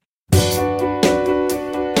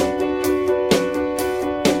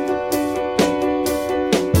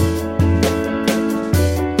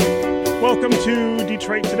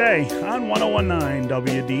Detroit Today on 1019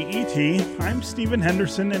 WDET. I'm Stephen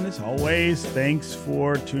Henderson, and as always, thanks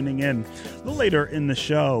for tuning in. A little later in the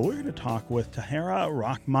show, we're going to talk with Tahera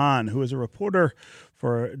Rahman, who is a reporter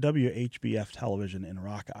for WHBF Television in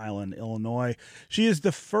Rock Island, Illinois. She is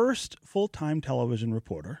the first full-time television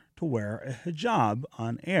reporter to wear a hijab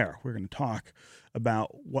on air. We're going to talk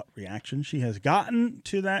about what reaction she has gotten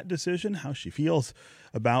to that decision, how she feels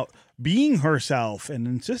about being herself and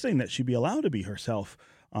insisting that she be allowed to be herself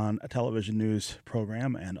on a television news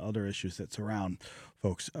program, and other issues that surround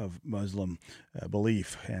folks of Muslim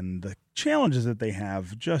belief and the challenges that they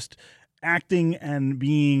have just acting and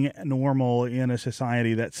being normal in a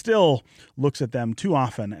society that still looks at them too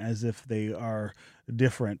often as if they are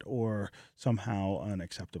different or somehow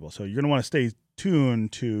unacceptable. So you're going to want to stay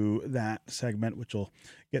tuned to that segment, which will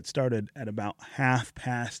get started at about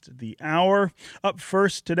 1:30. Up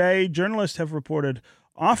first today, journalists have reported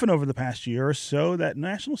often over the past year or so that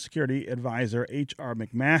National Security Advisor H.R.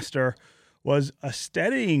 McMaster was a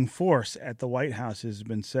steadying force at the White House. It has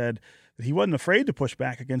been said that he wasn't afraid to push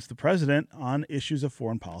back against the president on issues of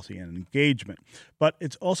foreign policy and engagement. But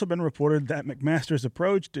it's also been reported that McMaster's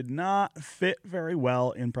approach did not fit very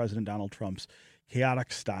well in President Donald Trump's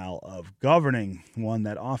chaotic style of governing, one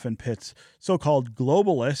that often pits so-called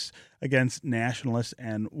globalists against nationalists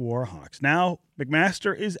and war hawks. Now,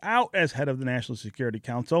 McMaster is out as head of the National Security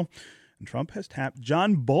Council, and Trump has tapped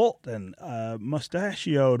John Bolton, a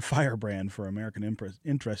mustachioed firebrand for American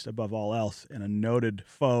interest above all else and a noted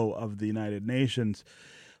foe of the United Nations.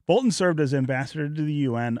 Bolton served as ambassador to the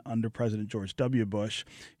UN under President George W. Bush.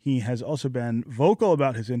 He has also been vocal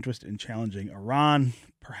about his interest in challenging Iran,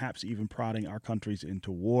 perhaps even prodding our countries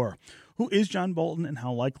into war. Who is John Bolton, and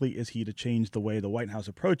how likely is he to change the way the White House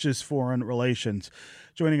approaches foreign relations?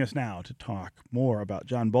 Joining us now to talk more about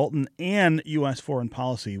John Bolton and U.S. foreign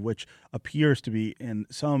policy, which appears to be in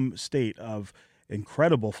some state of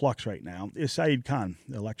incredible flux right now, is Saeed Khan,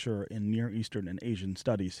 a lecturer in Near Eastern and Asian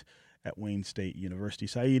Studies at Wayne State University.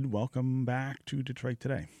 Saeed, welcome back to Detroit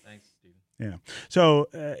Today. Thanks, Stephen. Yeah. So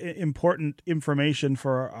important information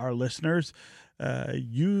for our listeners.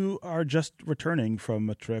 You are just returning from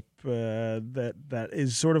a trip that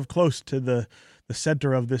is sort of close to the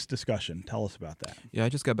center of this discussion. Tell us about that. Yeah, I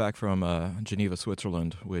just got back from Geneva,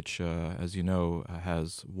 Switzerland, which, as you know,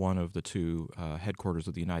 has one of the two headquarters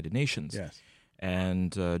of the United Nations. Yes.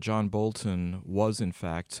 And John Bolton was, in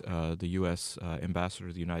fact, the U.S. ambassador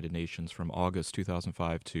to the United Nations from August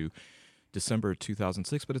 2005 to December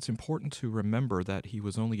 2006. But it's important to remember that he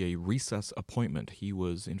was only a recess appointment. He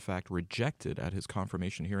was, in fact, rejected at his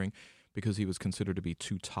confirmation hearing because he was considered to be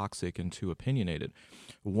too toxic and too opinionated.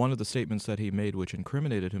 One of the statements that he made, which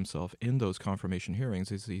incriminated himself in those confirmation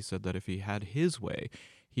hearings, is he said that if he had his way,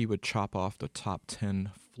 he would chop off the top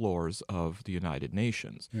 10 floors of the United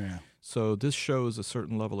Nations. Yeah. So this shows a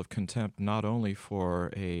certain level of contempt not only for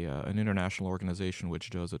an international organization which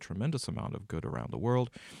does a tremendous amount of good around the world,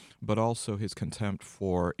 but also his contempt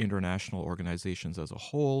for international organizations as a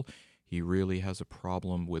whole. He really has a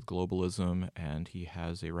problem with globalism, and he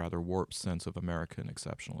has a rather warped sense of American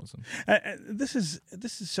exceptionalism. This is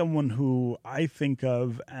someone who I think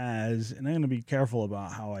of as, and I'm going to be careful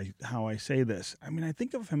about how I say this. I mean, I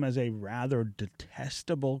think of him as a rather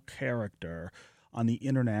detestable character on the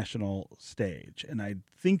international stage, and I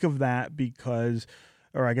think of that because,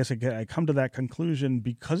 or I guess I come to that conclusion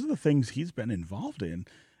because of the things he's been involved in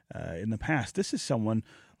the past. This is someone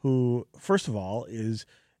who, first of all, is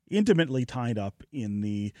intimately tied up in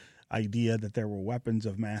the idea that there were weapons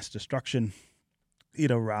of mass destruction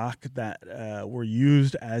in Iraq that were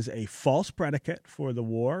used as a false predicate for the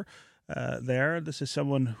war there. This is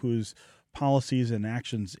someone whose policies and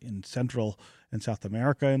actions in Central and South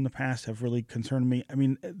America in the past have really concerned me. I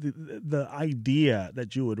mean, the idea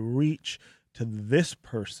that you would reach to this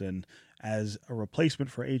person as a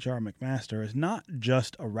replacement for H.R. McMaster is not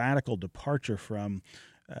just a radical departure from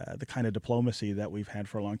the kind of diplomacy that we've had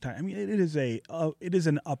for a long time. I mean, it is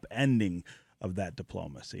an upending of that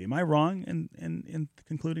diplomacy. Am I wrong in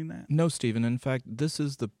concluding that? No, Stephen. In fact, this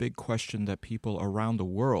is the big question that people around the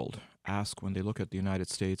world ask when they look at the United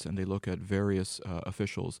States and they look at various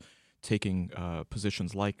officials taking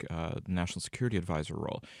positions like the National Security Advisor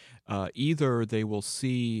role. Either they will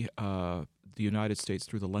see the United States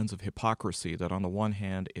through the lens of hypocrisy, that on the one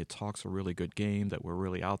hand, it talks a really good game, that we're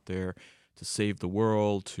really out there to save the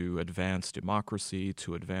world, to advance democracy,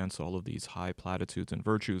 to advance all of these high platitudes and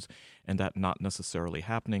virtues, and that not necessarily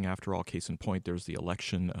happening. After all, case in point, there's the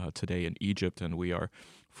election today in Egypt, and we are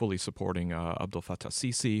fully supporting Abdel Fattah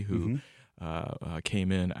Sisi, who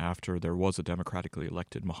came in after there was a democratically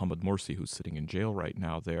elected Mohamed Morsi, who's sitting in jail right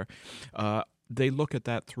now there. they look at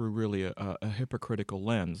that through really a hypocritical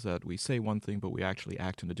lens, that we say one thing, but we actually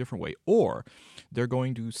act in a different way. Or they're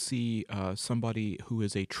going to see somebody who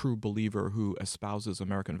is a true believer who espouses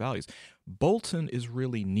American values. Bolton is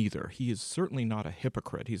really neither. He is certainly not a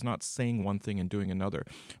hypocrite. He's not saying one thing and doing another,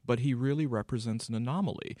 but he really represents an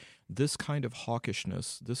anomaly. This kind of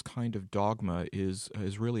hawkishness, this kind of dogma is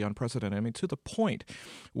really unprecedented. I mean, to the point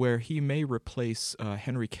where he may replace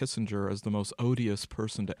Henry Kissinger as the most odious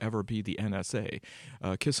person to ever be the NSA.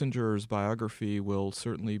 Kissinger's biography will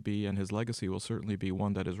certainly be, and his legacy will certainly be,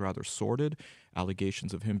 one that is rather sordid,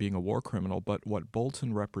 allegations of him being a war criminal, but what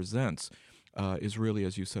Bolton represents is really,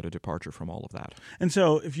 as you said, a departure from all of that. And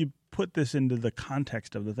so if you put this into the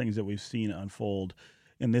context of the things that we've seen unfold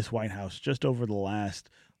in this White House just over the last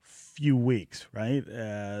few weeks, right?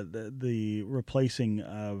 The replacing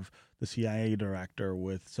of the CIA director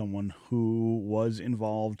with someone who was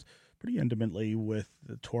involved pretty intimately with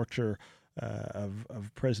the torture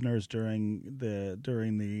of prisoners during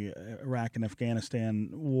the Iraq and Afghanistan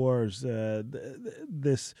wars.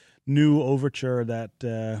 This new overture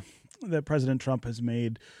that President Trump has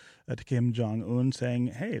made to Kim Jong-un, saying,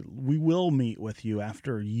 hey, we will meet with you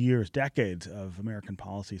after years, decades of American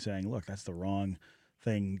policy saying, look, that's the wrong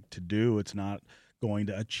thing to do. It's not going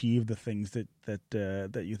to achieve the things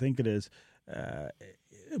that you think it is.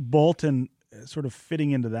 Bolton sort of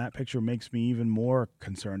fitting into that picture makes me even more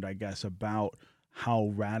concerned, I guess, about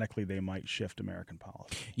how radically they might shift American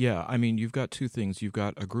policy. Yeah, I mean, you've got two things. You've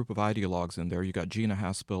got a group of ideologues in there. You've got Gina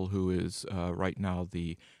Haspel, who is right now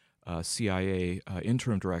the CIA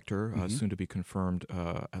interim director, soon to be confirmed,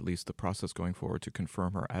 at least the process going forward to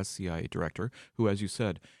confirm her as CIA director, who, as you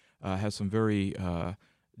said, has some very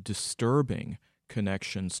disturbing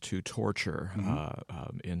connections to torture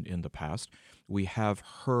in the past. We have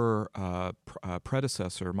her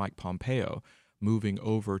predecessor, Mike Pompeo, moving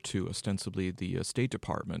over to ostensibly the State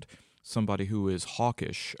Department, somebody who is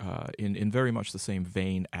hawkish in very much the same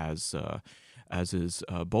vein as is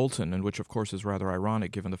Bolton, and which, of course, is rather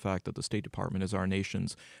ironic given the fact that the State Department is our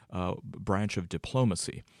nation's branch of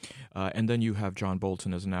diplomacy. And then you have John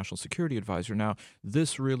Bolton as a national security advisor. Now,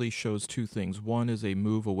 this really shows two things. One is a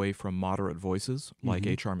move away from moderate voices like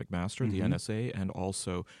H.R. McMaster, the NSA, and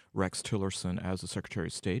also Rex Tillerson as the Secretary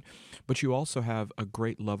of State. But you also have a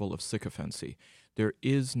great level of sycophancy. There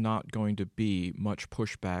is not going to be much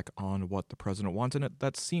pushback on what the president wants, and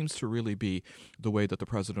that seems to really be the way that the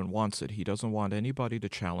president wants it. He doesn't want anybody to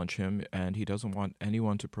challenge him, and he doesn't want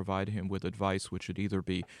anyone to provide him with advice which would either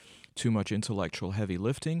be too much intellectual heavy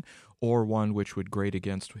lifting or one which would grate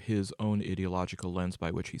against his own ideological lens by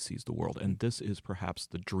which he sees the world. And this is perhaps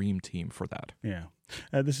the dream team for that. Yeah.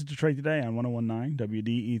 This is Detroit Today on 101.9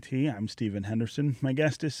 WDET. I'm Stephen Henderson. My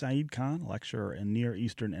guest is Saeed Khan, lecturer in Near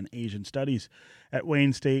Eastern and Asian Studies at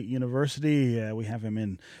Wayne State University. We have him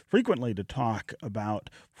in frequently to talk about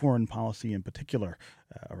foreign policy in particular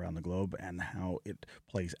around the globe and how it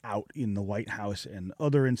plays out in the White House and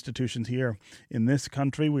other institutions here in this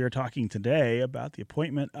country. We are talking today about the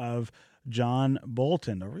appointment of John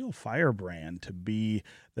Bolton, a real firebrand to be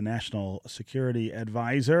the national security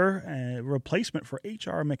advisor, a replacement for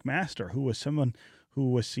H.R. McMaster, who was someone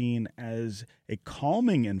who was seen as a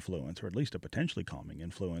calming influence, or at least a potentially calming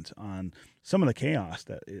influence, on some of the chaos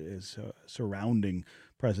that is surrounding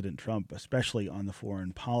President Trump, especially on the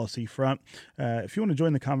foreign policy front. If you want to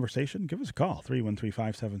join the conversation, give us a call,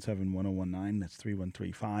 313-577-1019. That's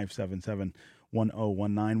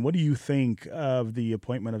 313-577-1019. What do you think of the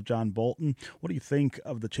appointment of John Bolton? What do you think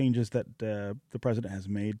of the changes that the president has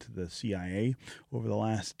made to the CIA over the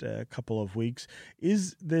last couple of weeks?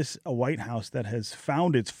 Is this a White House that has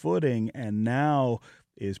found its footing and now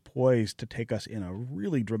is poised to take us in a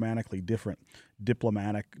really dramatically different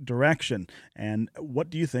diplomatic direction? And what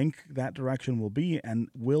do you think that direction will be? And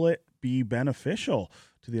will it be beneficial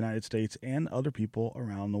to the United States and other people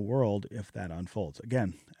around the world if that unfolds?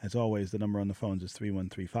 Again, as always, the number on the phones is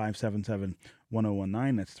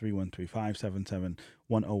 313-577-1019. That's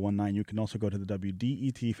 313-577-1019. You can also go to the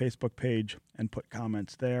WDET Facebook page and put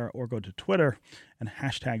comments there, or go to Twitter and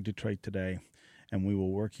hashtag Detroit Today, and we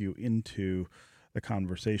will work you into the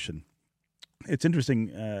conversation. It's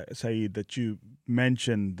interesting, Saeed, that you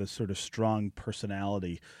mentioned the sort of strong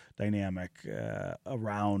personality dynamic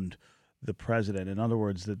around the president. In other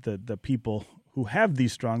words, that the people who have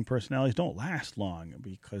these strong personalities don't last long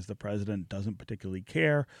because the president doesn't particularly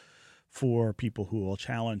care for people who will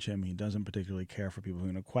challenge him. He doesn't particularly care for people who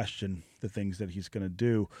are going to question the things that he's going to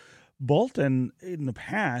do. Bolton, in the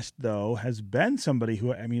past, though, has been somebody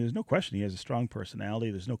who, I mean, there's no question he has a strong personality.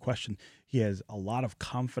 There's no question he has a lot of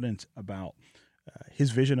confidence about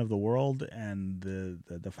his vision of the world and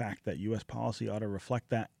the fact that U.S. policy ought to reflect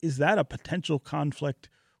that. Is that a potential conflict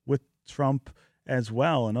with Trump as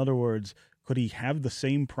well? In other words, could he have the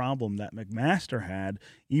same problem that McMaster had,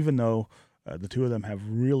 even though the two of them have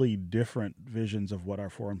really different visions of what our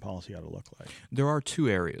foreign policy ought to look like? There are two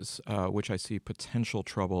areas which I see potential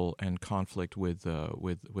trouble and conflict with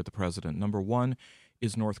the president. Number one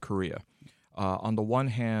is North Korea. On the one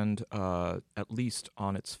hand, at least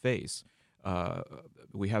on its face,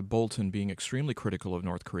 we have Bolton being extremely critical of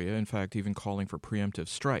North Korea, in fact, even calling for preemptive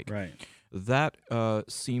strike. Right. That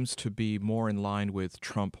seems to be more in line with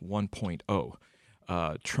Trump 1.0.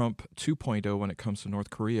 Trump 2.0, when it comes to North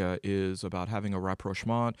Korea, is about having a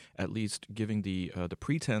rapprochement, at least giving the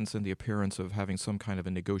pretense and the appearance of having some kind of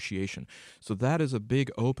a negotiation. So that is a big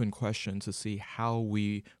open question to see how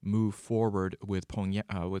we move forward with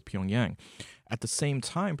Pyongyang. At the same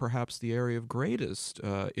time, perhaps the area of greatest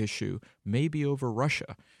issue may be over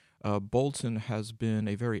Russia. Bolton has been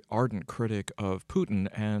a very ardent critic of Putin,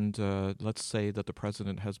 and let's say that the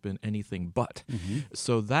president has been anything but. Mm-hmm.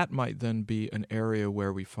 So that might then be an area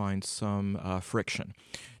where we find some friction.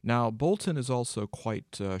 Now, Bolton is also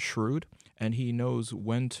quite shrewd, and he knows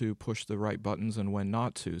when to push the right buttons and when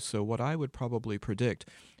not to. So what I would probably predict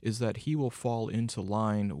is that he will fall into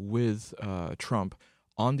line with Trump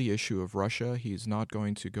on the issue of Russia. He's not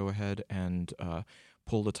going to go ahead and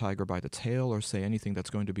pull the tiger by the tail or say anything that's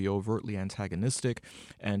going to be overtly antagonistic,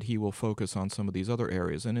 and he will focus on some of these other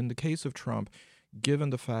areas. And in the case of Trump, given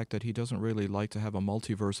the fact that he doesn't really like to have a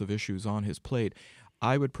multiverse of issues on his plate,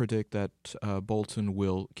 I would predict that Bolton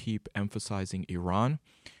will keep emphasizing Iran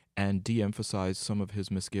and de-emphasize some of his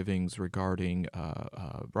misgivings regarding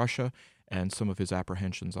Russia and some of his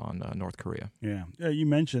apprehensions on North Korea. Yeah. You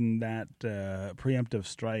mentioned that preemptive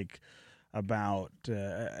strike about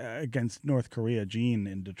against North Korea. Gene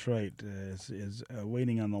in Detroit is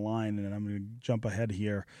waiting on the line, and I'm going to jump ahead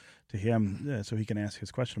here to him so he can ask his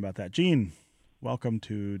question about that. Gene, welcome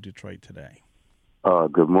to Detroit today.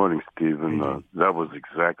 Good morning, Stephen. Hey, that was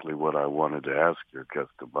exactly what I wanted to ask your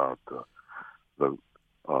guest about,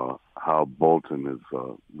 how Bolton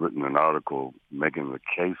has written an article making the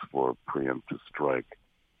case for a preemptive strike.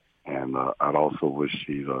 And I'd also wish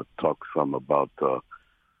he'd talk some about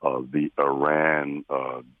the Iran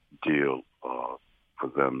deal for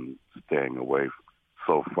them staying away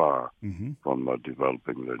so far from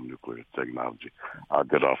developing their nuclear technology. I'll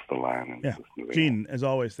get off the line. And listen to Gene, as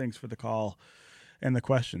always, thanks for the call and the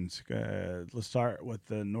questions. Let's start with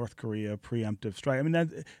the North Korea preemptive strike. I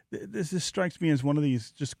mean, this strikes me as one of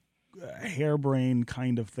these just harebrained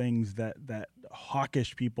kind of things that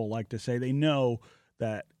hawkish people like to say. They know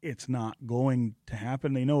that it's not going to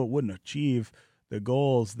happen. They know it wouldn't achieve the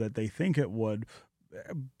goals that they think it would,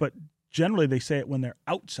 but generally they say it when they're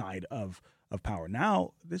outside of power.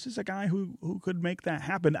 Now, this is a guy who could make that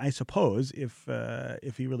happen, I suppose, if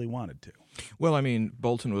he really wanted to. Well, I mean,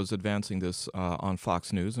 Bolton was advancing this on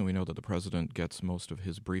Fox News, and we know that the president gets most of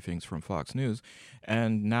his briefings from Fox News.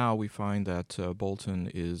 And now we find that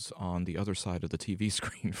Bolton is on the other side of the TV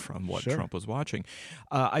screen from what Trump was watching.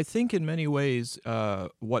 I think in many ways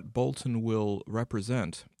what Bolton will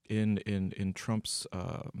represent in Trump's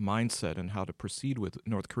mindset and how to proceed with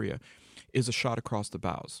North Korea is a shot across the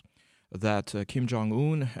bows. That Kim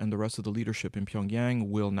Jong-un and the rest of the leadership in Pyongyang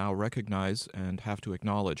will now recognize and have to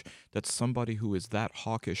acknowledge that somebody who is that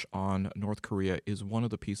hawkish on North Korea is one of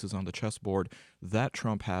the pieces on the chessboard that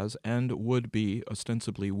Trump has and would be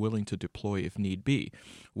ostensibly willing to deploy if need be.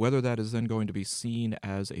 Whether that is then going to be seen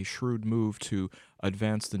as a shrewd move to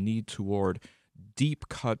advance the need toward deep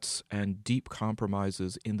cuts and deep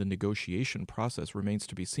compromises in the negotiation process remains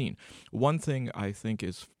to be seen. One thing I think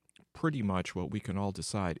is pretty much what we can all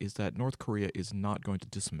decide is that North Korea is not going to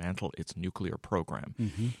dismantle its nuclear program.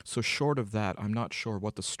 So short of that, I'm not sure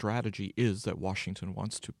what the strategy is that Washington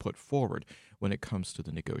wants to put forward when it comes to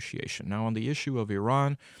the negotiation. Now, on the issue of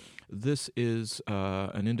Iran, this is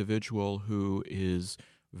an individual who is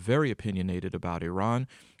very opinionated about Iran.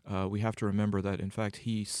 We have to remember that, in fact,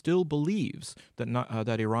 he still believes that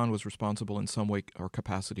that Iran was responsible in some way or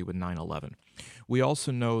capacity with 9/11. We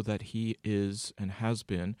also know that he is and has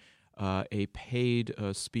been a paid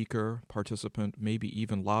speaker, participant, maybe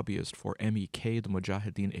even lobbyist for MEK, the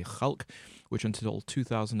Mujahideen-e-Khalq, which until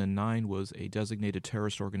 2009 was a designated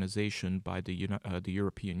terrorist organization by the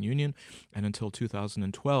European Union, and until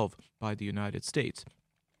 2012 by the United States.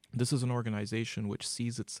 This is an organization which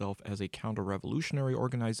sees itself as a counter-revolutionary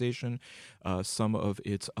organization. Some of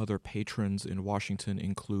its other patrons in Washington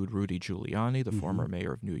include Rudy Giuliani, the former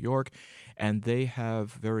mayor of New York, and they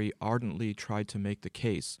have very ardently tried to make the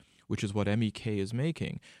case, which is what MEK is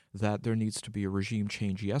making, that there needs to be a regime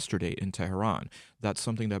change yesterday in Tehran. That's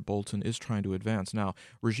something that Bolton is trying to advance. Now,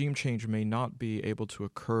 regime change may not be able to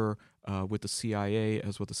occur with the CIA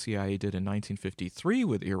as what the CIA did in 1953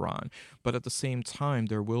 with Iran, but at the same time,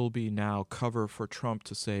 there will be now cover for Trump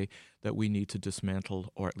to say that we need to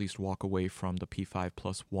dismantle or at least walk away from the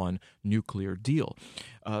P5+1 nuclear deal.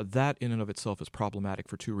 That in and of itself is problematic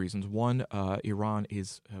for two reasons. One, Iran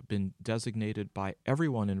is been designated by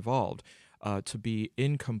everyone involved to be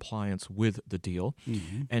in compliance with the deal.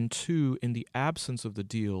 Mm-hmm. And two, in the absence of the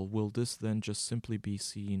deal, will this then just simply be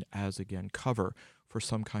seen as, again, cover for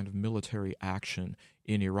some kind of military action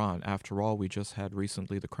in Iran? After all, we just had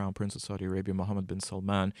recently the Crown Prince of Saudi Arabia, Mohammed bin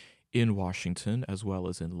Salman, in Washington as well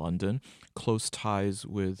as in London, close ties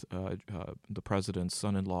with the president's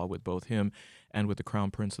son-in-law, with both him and with the Crown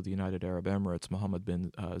Prince of the United Arab Emirates, Mohammed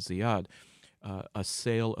bin Zayed. A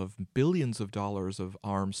sale of billions of dollars of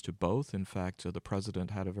arms to both. In fact, the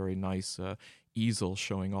president had a very nice easel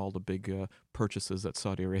showing all the big purchases that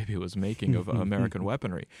Saudi Arabia was making of American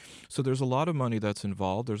weaponry. So there's a lot of money that's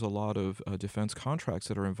involved. There's a lot of defense contracts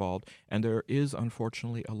that are involved. And there is,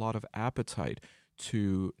 unfortunately, a lot of appetite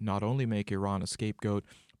to not only make Iran a scapegoat,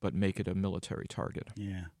 but make it a military target.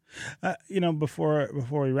 Yeah. Before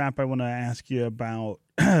we wrap, I want to ask you about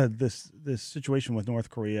this situation with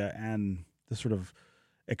North Korea and the sort of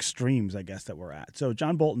extremes, I guess, that we're at. So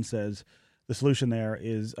John Bolton says the solution there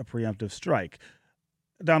is a preemptive strike.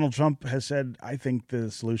 Donald Trump has said, I think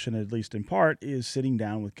the solution, at least in part, is sitting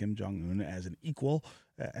down with Kim Jong-un as an equal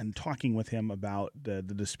and talking with him about the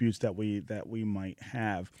disputes that we might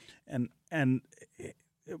have. And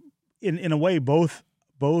in a way, both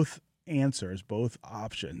answers, both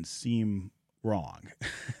options seem wrong.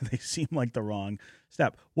 They seem like the wrong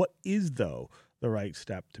step. What is, though, the right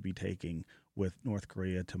step to be taking with North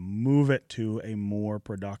Korea to move it to a more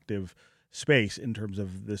productive space in terms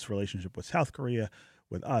of this relationship with South Korea,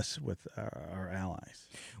 with us, with our allies?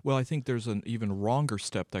 Well, I think there's an even wronger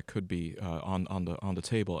step that could be on the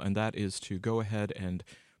table, and that is to go ahead and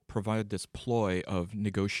provide this ploy of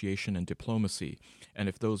negotiation and diplomacy. And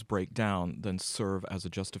if those break down, then serve as a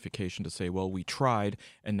justification to say, well, we tried,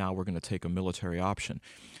 and now we're going to take a military option.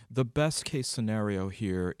 The best case scenario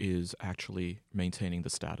here is actually maintaining the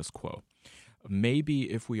status quo.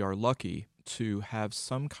 Maybe, if we are lucky, to have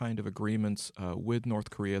some kind of agreements with North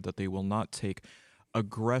Korea that they will not take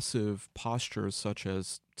aggressive postures such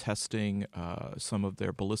as testing some of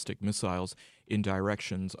their ballistic missiles in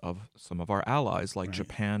directions of some of our allies like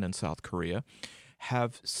Japan and South Korea,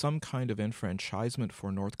 have some kind of enfranchisement for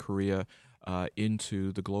North Korea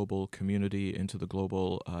into the global community, into the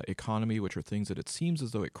global economy, which are things that it seems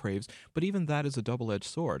as though it craves. But even that is a double-edged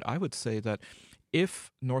sword. I would say that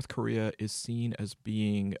if North Korea is seen as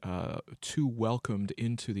being too welcomed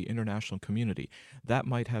into the international community, that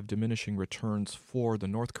might have diminishing returns for the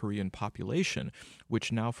North Korean population,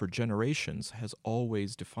 which now for generations has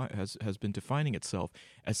always has been defining itself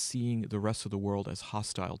as seeing the rest of the world as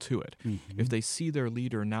hostile to it. Mm-hmm. If they see their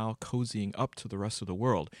leader now cozying up to the rest of the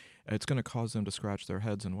world, it's going to cause them to scratch their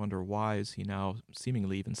heads and wonder, why is he now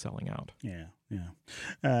seemingly even selling out? Yeah.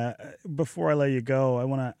 Before I let you go, I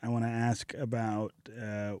want to ask about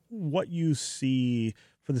what you see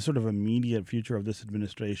for the sort of immediate future of this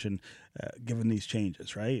administration, given these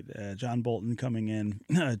changes. Right, John Bolton coming in,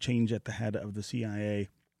 change at the head of the CIA.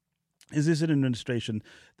 Is this an administration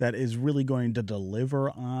that is really going to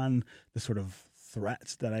deliver on the sort of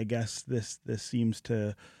threats that I guess this seems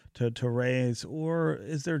to raise, or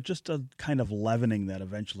is there just a kind of leavening that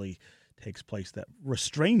eventually takes place that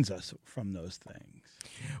restrains us from those things?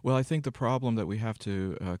 Well, I think the problem that we have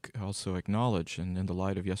to also acknowledge, and in the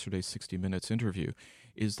light of yesterday's 60 Minutes interview,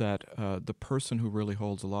 is that the person who really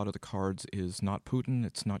holds a lot of the cards is not Putin,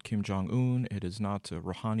 it's not Kim Jong-un, it is not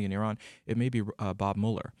Rouhani in Iran, it may be Bob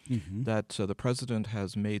Mueller. Mm-hmm. That the president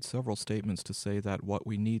has made several statements to say that what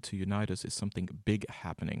we need to unite us is something big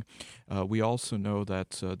happening. We also know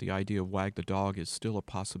that the idea of wag the dog is still a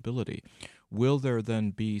possibility. Will there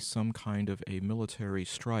then be some kind of a military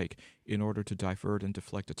strike in order to divert and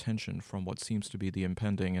deflect attention from what seems to be the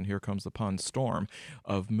impending, and here comes the pun, storm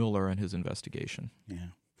of Mueller and his investigation? Yeah.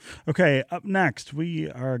 Okay, up next, we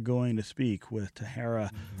are going to speak with Tahera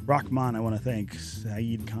Rahman. I want to thank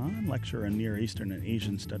Saeed Khan, lecturer in Near Eastern and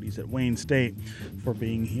Asian Studies at Wayne State, for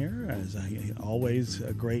being here. As always,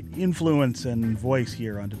 a great influence and voice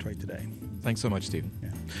here on Detroit Today. Thanks so much, Stephen.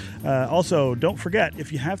 Yeah. Also, don't forget,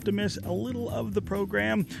 if you have to miss a little of the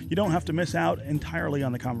program, you don't have to miss out entirely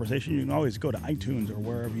on the conversation. You can always go to iTunes or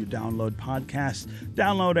wherever you download podcasts.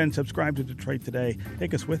 Download and subscribe to Detroit Today.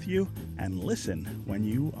 Take us with you and listen when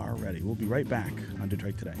you are ready. We'll be right back on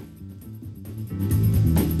Detroit Today.